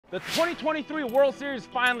The 2023 World Series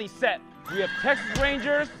finally set. We have Texas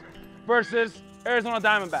Rangers versus Arizona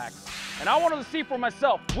Diamondbacks. And I wanted to see for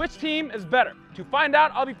myself which team is better. To find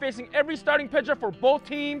out, I'll be facing every starting pitcher for both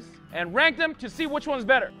teams and rank them to see which one's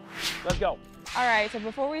better. Let's go. All right, so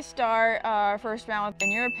before we start our first round,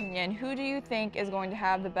 in your opinion, who do you think is going to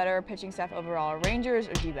have the better pitching staff overall, Rangers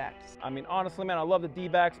or D-backs? I mean, honestly, man, I love the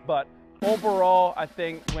D-backs, but overall, I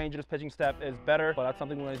think Rangers pitching staff is better, but that's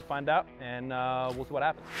something we're going to find out, and we'll see what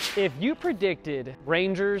happens. If you predicted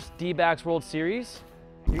Rangers D-backs World Series,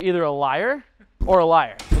 you're either a liar or a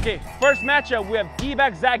liar. Okay, first matchup, we have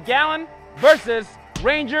D-back Zach Gallen versus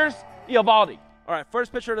Rangers Eovaldi. All right,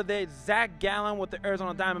 first pitcher of the day, Zach Gallen with the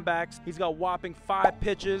Arizona Diamondbacks. He's got a whopping 5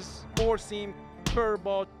 pitches, 4-seam,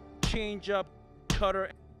 curveball, changeup, cutter,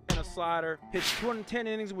 and a slider. Pitched 210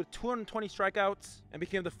 innings with 220 strikeouts and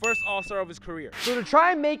became the first All-Star of his career. So to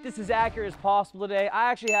try and make this as accurate as possible today, I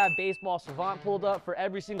actually have Baseball Savant pulled up for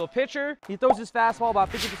every single pitcher. He throws his fastball about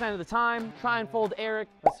 50% of the time. Try and fold Eric.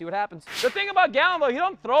 Let's see what happens. The thing about Gallen, though, he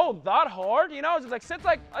don't throw that hard, you know? It's just like sits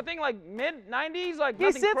like, I think like mid-90s, like he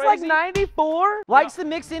nothing sits crazy. like 94, likes to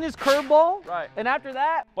mix in his curveball. Right. And after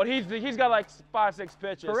that, But he's got like 5-6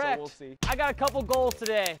 pitches, correct. so we'll see. I got a couple goals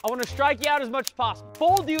today. I want to strike you out as much as possible.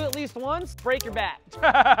 Fold you at least once, break your bat.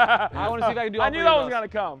 I want to see if I can do all I knew three that of was those. gonna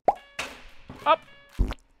come. Up.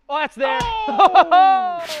 Oh, that's there.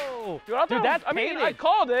 Oh! Dude, that's I mean, painted. I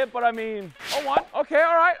called it, but I mean, 0-1. Okay,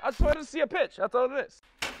 all right. I just wanted to see a pitch. That's all it is.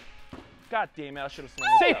 God damn it, I should have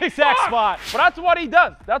swung. Same exact spot. But that's what he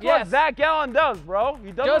does. That's what Yes. Zach Gallen does, bro.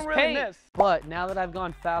 He doesn't Just really paint. miss. But now that I've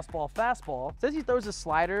gone fastball, says he throws a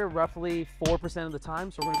slider roughly 4% of the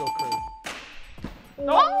time, so we're gonna go curve.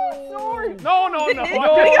 No, sorry. no, no, no. No,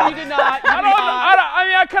 No, you did not. I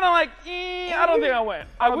mean, I kind of like, I don't think I went.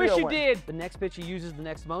 I wish you did. The next pitch he uses the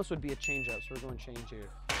next most would be a changeup, so we're going change here.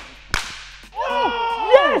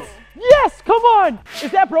 Oh! Yes! Yes! Come on!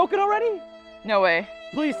 Is that broken already? No way.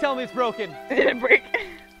 Please tell me it's broken. It didn't break.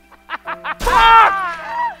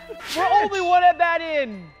 We're only one at bat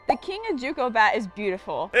in. The King of Juco bat is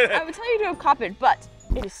beautiful. I would tell you to have cop it, but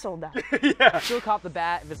it is sold out. Yeah. Still cop the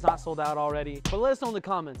bat if it's not sold out already. But let us know in the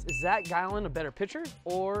comments, is Zach Gallen a better pitcher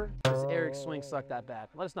or does Eric's swing suck that bad?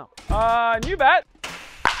 Let us know. New bat.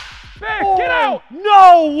 Hey, Oh, get out!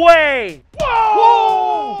 No way!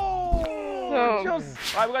 Whoa! So- All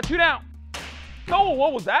right, we got 2 down. Oh,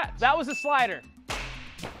 what was that? That was a slider.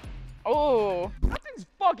 Oh. That thing's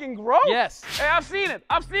fucking gross. Yes. Hey, I've seen it.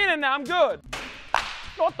 I've seen it now. I'm good.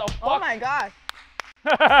 What the fuck? Oh my gosh.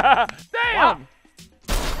 Damn. Wow.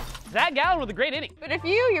 Zach Gallen with a great inning. But if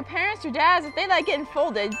you, your parents, your dads, if they like getting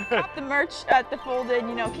folded, cop the merch at the folded,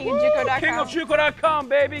 you know, kingofjuco.com. Kingofjuco.com,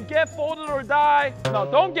 baby. Get folded or die. No,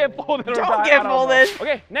 don't get folded or die. Don't get I don't know. folded.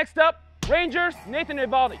 Okay, next up, Rangers, Nathan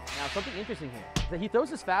Eovaldi. Now, something interesting here is that he throws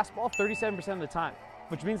his fastball 37% of the time,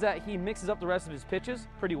 which means that he mixes up the rest of his pitches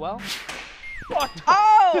pretty well. What?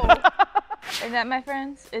 Oh! And that, my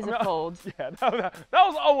friends, is a fold. Yeah, that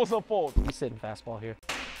was almost a fold. He's sitting fastball here.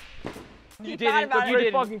 You didn't, thought about but it. you Great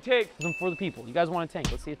didn't. fucking take. This is for the people. You guys want a tank?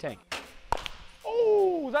 Let's see a tank.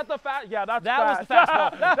 Oh, is that the fast? Yeah, that's That was fast.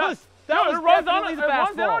 the fastball. That was it runs definitely the It runs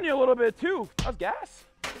in fastball. on you a little bit too. That's gas.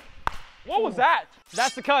 What was that?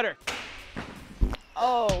 That's the cutter.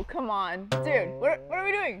 Oh, come on. Dude, what are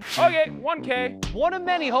we doing? Okay, 1K. One of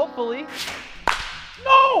many, hopefully.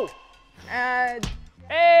 No! Uh,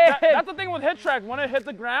 Hey! That's the thing with hit track. When it hits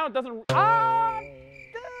the ground, it doesn't.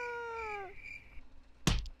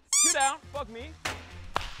 2 down. Fuck me.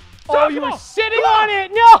 Oh, you come were on. sitting Come on on.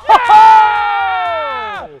 it! No!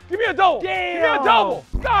 Yeah! Give me a double. Damn. Give me a double.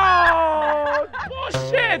 Oh,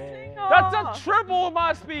 bullshit. That's a triple of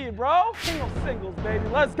my speed, bro. King of singles, baby.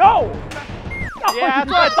 Let's go. Yeah, that's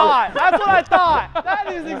what I thought. That's what I thought.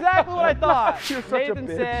 That is exactly what I thought. You're such a Nathan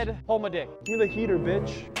bitch. said, hold my dick. Give me the heater,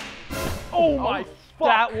 bitch. Oh my fuck.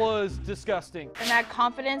 That was disgusting. and that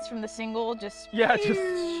confidence from the single just. Yeah, just.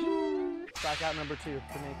 Strikeout number 2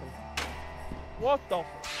 for Nathan. What the? All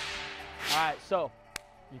right, so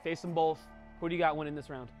you face them both. Who do you got winning this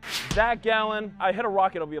round? Zach Gallen. I hit a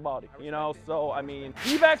rocket over your body, you know. So I mean,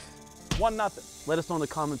 D-backs 1-0. Let us know in the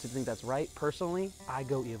comments if you think that's right. Personally, I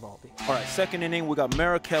go Eovaldi. All right, second inning, we got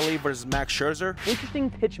Merrill Kelly versus Max Scherzer.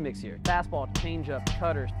 Interesting pitch mix here. Fastball, changeup,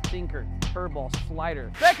 cutter, sinker, curveball,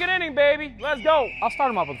 slider. Second inning, baby. Let's go. I'll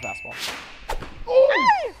start him off with a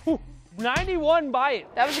fastball. Ooh, 91 by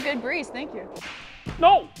it. That was a good breeze, thank you.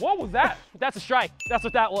 No, what was that? That's a strike. That's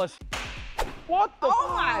what that was. What the?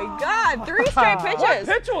 Oh my God, 3 straight What pitches.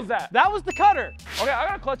 pitch was that? That was the cutter. Okay, I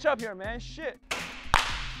gotta clutch up here, man. Shit.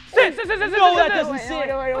 Sit. No, that doesn't Wait, sit.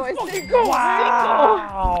 wait. Fucking go.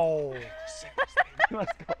 Wow.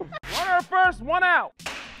 Let's go. Runner first, 1 out.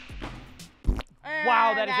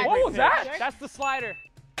 Wow, that is a What great was pitch. that? That's the slider.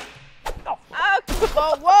 Oh,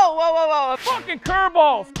 whoa, whoa, whoa, whoa, whoa. Fucking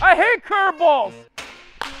curveballs. I hate curveballs.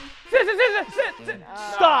 Sit.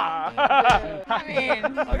 Stop. I mean,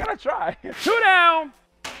 I gotta try. 2 down.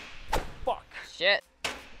 Fuck. shit.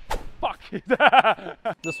 Fuck.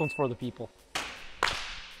 This one's for the people.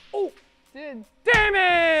 Oh, Dude. damn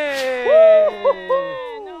it!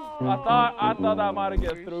 No. I thought that might have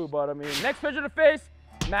get through, but I mean, next pitcher to face,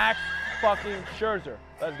 Max fucking Scherzer.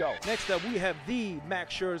 Let's go. Next up, we have the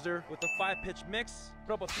Max Scherzer with a 5-pitch mix.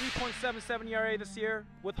 Put up a 3.77 ERA this year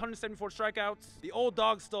with 174 strikeouts. The old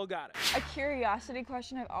dog still got it. A curiosity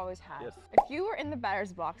question I've always had. Yes. If you were in the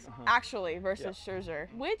batter's box, actually, versus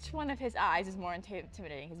Scherzer, which one of his eyes is more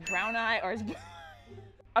intimidating? His brown eye or his blue?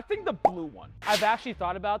 I think the blue one. I've actually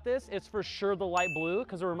thought about this. It's for sure the light blue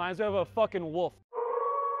because it reminds me of a fucking wolf.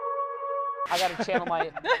 I gotta channel my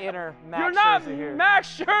inner Max You're not Scherzer here.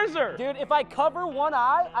 Max Scherzer. Dude, if I cover one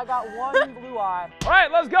eye, I got one blue eye. All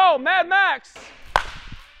right, let's go, Mad Max.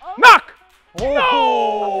 Knock. No.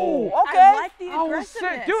 Okay. I like the I was sick.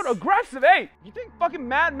 aggressiveness. Dude, aggressive. Hey, you think fucking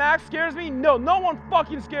Mad Max scares me? No, no one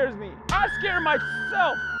fucking scares me. I scare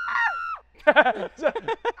myself.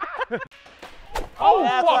 Oh,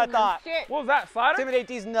 That's fuck. what I thought. Shit. What was that, slider? Intimidate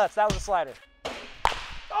these nuts. That was a slider.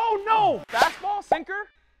 Oh no! Fastball, sinker?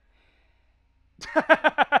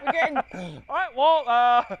 We're getting, All right, well,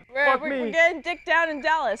 fuck me. we're getting dick down in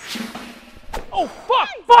Dallas. Oh,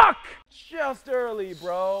 fuck! Just early,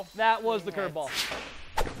 bro. That was the curveball.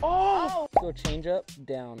 Oh, Go change up,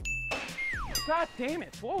 down. god damn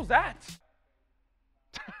it. What was that?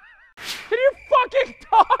 Can you fucking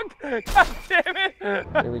talk? God damn it.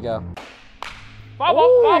 Here we go.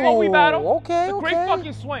 Foul, we battle. Okay, It's a great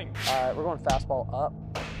fucking swing. All right, we're going fastball up.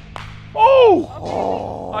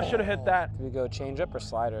 Oh! I should have hit that. Do we go change up or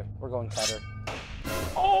slider? We're going cutter.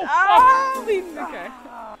 Oh, fuck. Okay.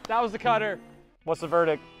 That was the cutter. What's the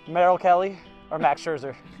verdict? Merrill Kelly or Max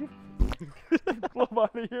Scherzer? Club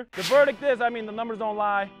out of here. The verdict is, I mean, the numbers don't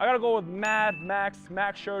lie. I gotta go with Max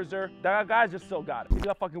Scherzer. That guy just still got it. He's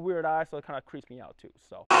got fucking weird eyes, so it kind of creeps me out too.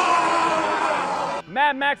 So,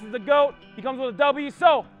 Mad Max is the GOAT. He comes with a W.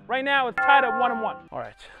 So, right now it's tied at 1-1. All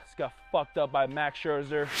right, this got fucked up by Max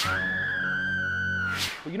Scherzer.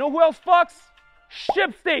 But you know who else fucks?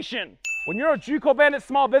 ShipStation. When you're a JUCO bandit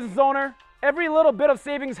small business owner, every little bit of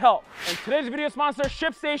savings helps. And today's video sponsor,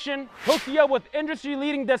 ShipStation, hooks you up with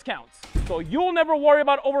industry-leading discounts, so you'll never worry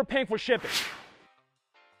about overpaying for shipping.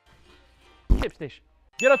 ShipStation.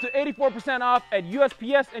 Get up to 84% off at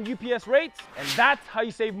USPS and UPS rates, and that's how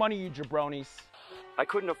you save money, you jabronis. I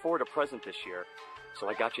couldn't afford a present this year, so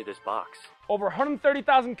I got you this box. Over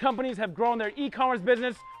 130,000 companies have grown their e-commerce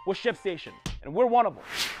business with ShipStation, and we're one of them.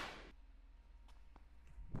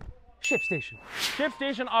 ShipStation.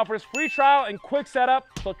 ShipStation offers free trial and quick setup,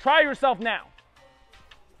 so try yourself now.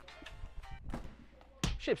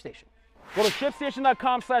 ShipStation. Go to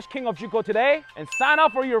shipstation.com/kingofjuco today and sign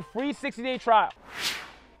up for your free 60-day trial.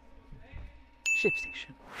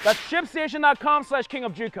 ShipStation. That's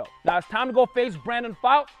shipstation.com/kingofjuco. Now it's time to go face Brandon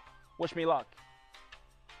Fout. Wish me luck.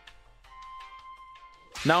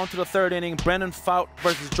 Now into the third inning, Brandon Fout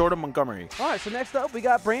versus Jordan Montgomery. All right, so next up we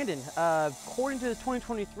got Brandon. According to his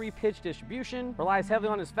 2023 pitch distribution, relies heavily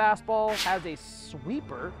on his fastball, has a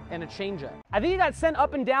sweeper and a changeup. I think he got sent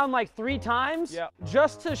up and down like 3 times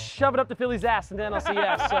just to shove it up the Philly's ass and then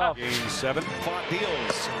LCS. So Game 7, clock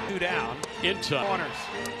deals, 2 down, into corners.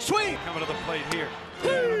 Swing coming to the plate here.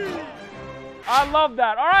 I love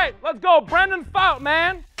that. All right, let's go. Brandon Fout,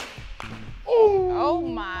 man. Ooh. Oh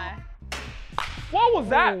my. What was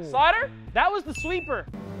that, Slider? that was the sweeper.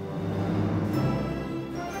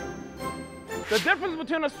 The difference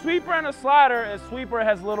between a sweeper and a slider is sweeper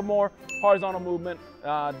has a little more horizontal movement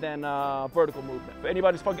than vertical movement. If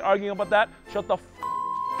anybody's fucking arguing about that, shut the f.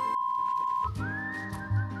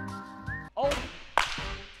 God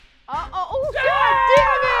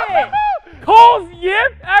damn it! Cole's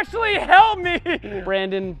yip actually helped me.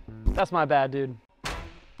 Brandon, that's my bad, dude.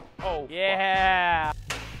 Oh, Yeah.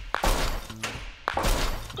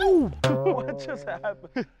 Ooh. What just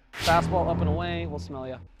happened? Fastball up and away. We'll smell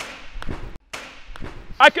ya.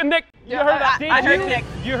 I can nick. You heard that? I heard Nick.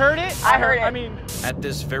 You heard it? I heard it. I mean, At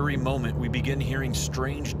this very moment, we begin hearing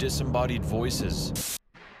strange disembodied voices.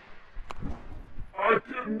 I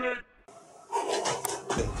can nick.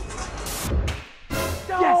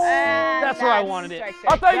 Yes. That's where I wanted it.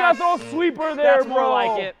 I thought you guys throw a sweeper there, That's bro. more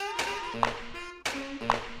like it.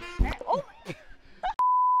 Oh.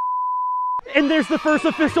 And there's the first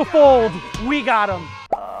official fold. We got him.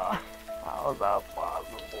 How is that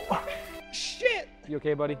possible? Shit. You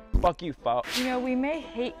okay, buddy? Fuck you, Fout. You know, we may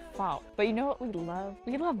hate Fout, but you know what we love?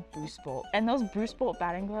 We love Boost Bolt. And those Boost Bolt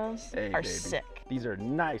batting gloves are baby. sick. These are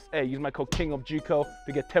nice. Hey, use my code King of Juco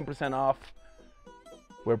to get 10% off.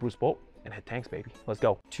 Wear Bruce Bolt and hit tanks, baby. Let's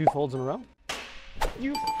go. 2 folds in a row.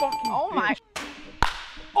 You fucking Oh my.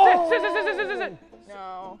 Oh! Sit.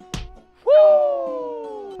 No. Woo!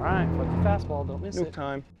 All right, fuck the fastball, don't miss New it.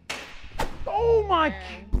 time. Oh my.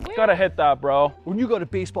 And Gotta hit that, bro. When you go to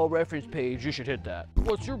baseball reference page, you should hit that.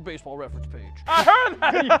 What's your baseball reference page? I heard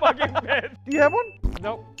that, you fucking bitch. Do you have one?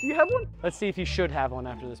 Nope. Do you have one? Let's see if you should have one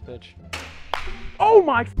after this pitch. Oh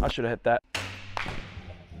my. I should have hit that.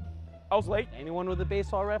 I was late. Anyone with a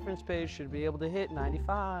baseball reference page should be able to hit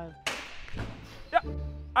 95. Yeah,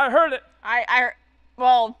 I heard it.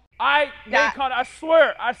 Well, I made contact.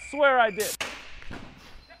 I swear I did.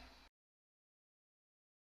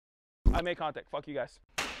 I made contact. Fuck you guys.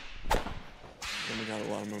 And we got a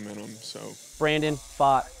lot of momentum, so. Brandon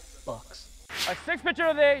fought Bucks. Our 6th pitcher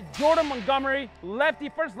of the day, Jordan Montgomery, lefty,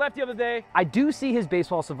 first lefty of the day. I do see his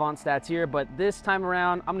baseball savant stats here, but this time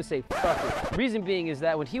around, I'm gonna say fuck it. Reason being is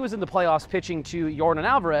that when he was in the playoffs pitching to Yordan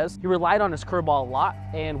Alvarez, he relied on his curveball a lot,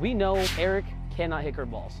 and we know Eric cannot hit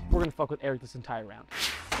curveballs. We're gonna fuck with Eric this entire round.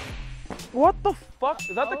 What the fuck?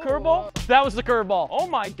 Is that the curveball? That was the curveball. Oh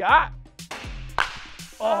my God.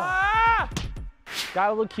 Oh. Ah! Got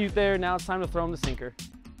a little cute there. Now it's time to throw him the sinker.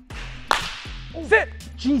 Sit.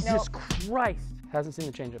 Jesus Christ. Hasn't seen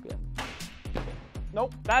the changeup yet.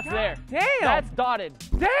 Nope. That's there. Damn. That's dotted.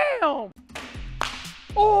 Damn.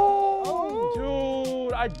 Oh.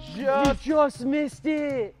 Dude, I just missed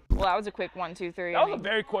it. well, that was a quick 1, 2, 3. That was a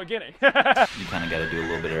very quick inning. You kind of got to do a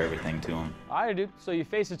little bit of everything to him. All right, dude. So you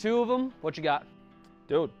face the 2 of them. What you got?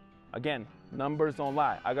 Dude, again, numbers don't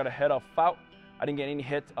lie. I got a head of Fout. I didn't get any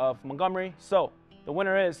hits of Montgomery. So the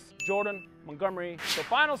winner is Jordan Montgomery. The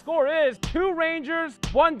final score is 2 Rangers,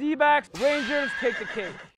 1 D-backs. Rangers take the cake.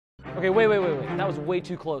 Okay, wait. That was way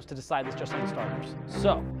too close to decide this just on the starters.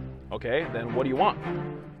 So, Okay, then what do you want?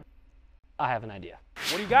 I have an idea.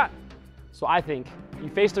 What do you got? So I think you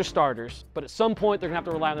face their starters, but at some point they're gonna have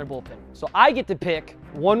to rely on their bullpen. So I get to pick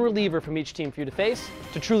 1 reliever from each team for you to face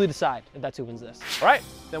to truly decide if that's who wins this. All right,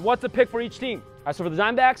 then what's the pick for each team? All right, so for the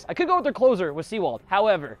Diamondbacks, I could go with their closer, with Seawald.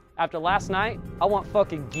 However, after last night, I want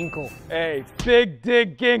fucking Ginkle. Hey, Big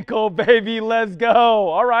Dick Ginkle, baby, let's go.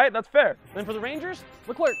 All right, that's fair. Then for the Rangers,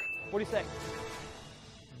 Leclerc. What do you say?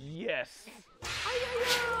 Yes.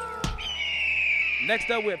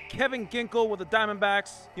 Next up, we have Kevin Ginkle with the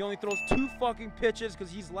Diamondbacks. He only throws 2 fucking pitches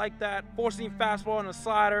because he's like that. 4-seam fastball and a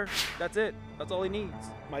slider. That's it. That's all he needs.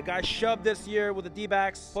 My guy shoved this year with the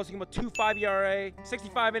D-backs, posting him a 2.5 ERA,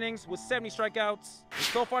 65 innings with 70 strikeouts. And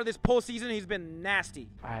so far this postseason, he's been nasty.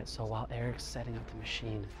 All right, so while Eric's setting up the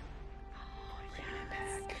machine,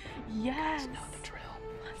 Yes. know the drill.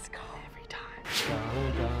 Let's go. Every time.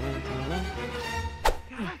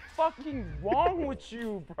 What's fucking wrong with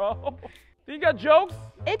you, bro? You got jokes?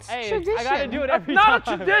 It's Hey, tradition. I gotta do it That's every not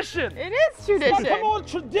time. a tradition. It is tradition. Come on,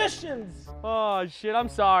 traditions. Oh shit, I'm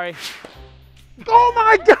sorry. Oh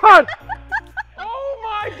my God. Oh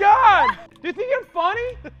my God. Do you think you're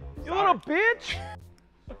funny? You little bitch.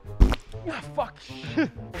 Ah, fuck.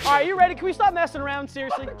 All right, you ready? Can we stop messing around,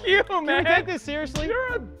 seriously? Fuck you, Can man. we take this seriously?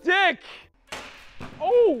 You're a dick.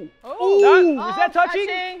 Oh. Ooh, is that touching?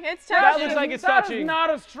 It's That touching. looks like it's That touching. is not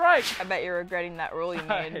a strike. I bet you're regretting that rule you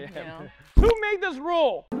made. You know. Who made this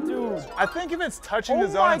rule? Dude. I think if it's touching Oh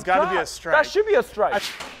the zone, my it's got to be God. a strike. That should be a strike.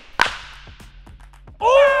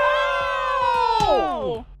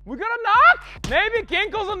 Oh! We got a knock? Maybe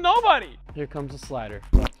Ginkle's a nobody. Here comes the slider.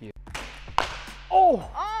 Fuck you. Oh!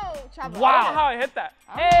 Oh, chop it. I don't know how I hit that.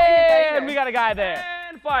 And we got a guy there.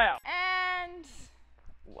 And fly out. And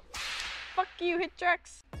fuck you, hit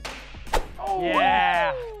tracks. Oh,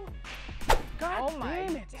 Yeah. God Oh my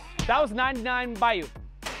damn it. That was 99 by you.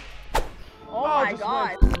 Oh my just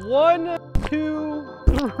God. 1, 2,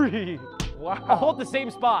 3. Wow. I'll hold the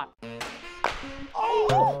same spot.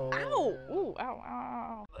 Ow. Ooh, ow,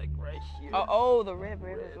 ow. Like right here. Oh, the rib.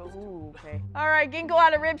 Ooh, okay. All right, Ginkle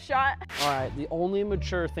had a rib shot. All right, the only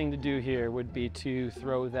mature thing to do here would be to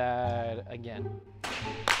throw that again.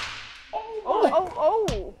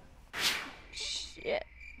 Oh. Shit.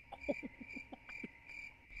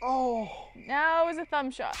 Oh, Now it was a thumb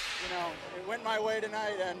shot. You know, it went my way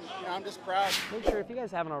tonight, and you know, I'm just proud. Make sure, if you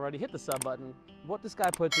guys haven't already, hit the sub button. What this guy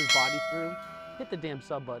puts his body through, hit the damn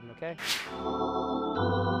sub button, okay?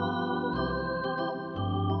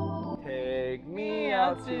 Take Me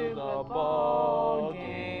out to the ball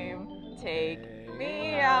game. Take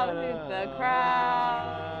me out with the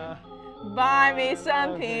crowd. Buy me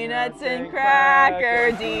some peanuts and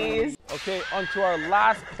cracker D's. Okay, onto our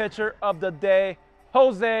last pitcher of the day,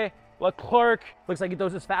 Jose Leclerc. Looks like he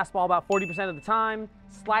throws his fastball about 40% of the time,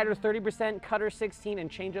 slider 30%, cutter 16, and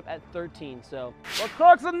changeup at 13. So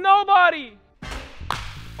Leclerc's a nobody.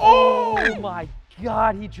 oh my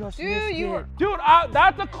God, he just Dude, missed it. Dude,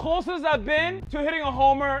 that's the closest I've been to hitting a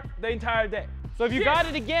homer the entire day. So if you got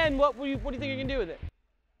it again, what do you think you can do with it?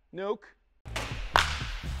 Nuke.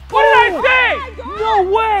 What did I say?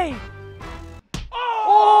 No way!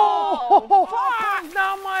 Oh, fuck,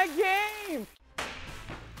 not my game.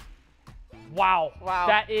 Wow. Wow.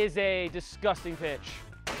 That is a disgusting pitch.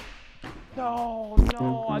 No,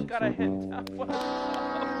 I gotta hit that one.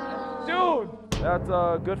 Dude, that's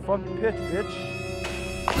a good fucking pitch, bitch.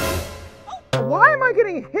 Why am I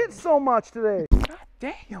getting hit so much today? God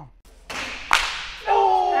damn.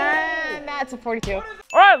 And that's a 42. All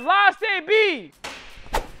right, last AB.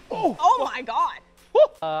 Oh my God.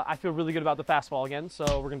 I feel really good about the fastball again,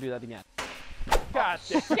 so we're gonna do that again. God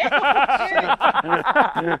damn.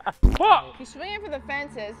 Dude, Fuck. he's swinging for the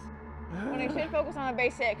fences when he should focus on a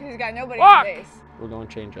base hit because he's got nobody Fuck. on base. We're going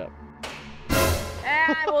change up.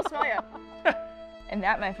 And we'll smell you. And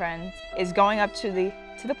that, my friends, is going up to the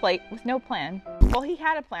plate with no plan. Well, he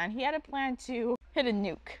had a plan. He had a plan to hit a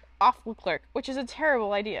nuke off Leclerc, which is a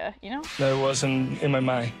terrible idea, you know? That wasn't in my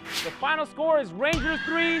mind. The final score is Rangers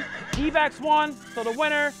 3, D-backs 1. So the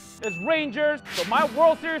winner is Rangers. So my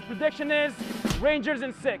World Series prediction is Rangers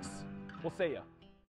in 6. We'll see ya.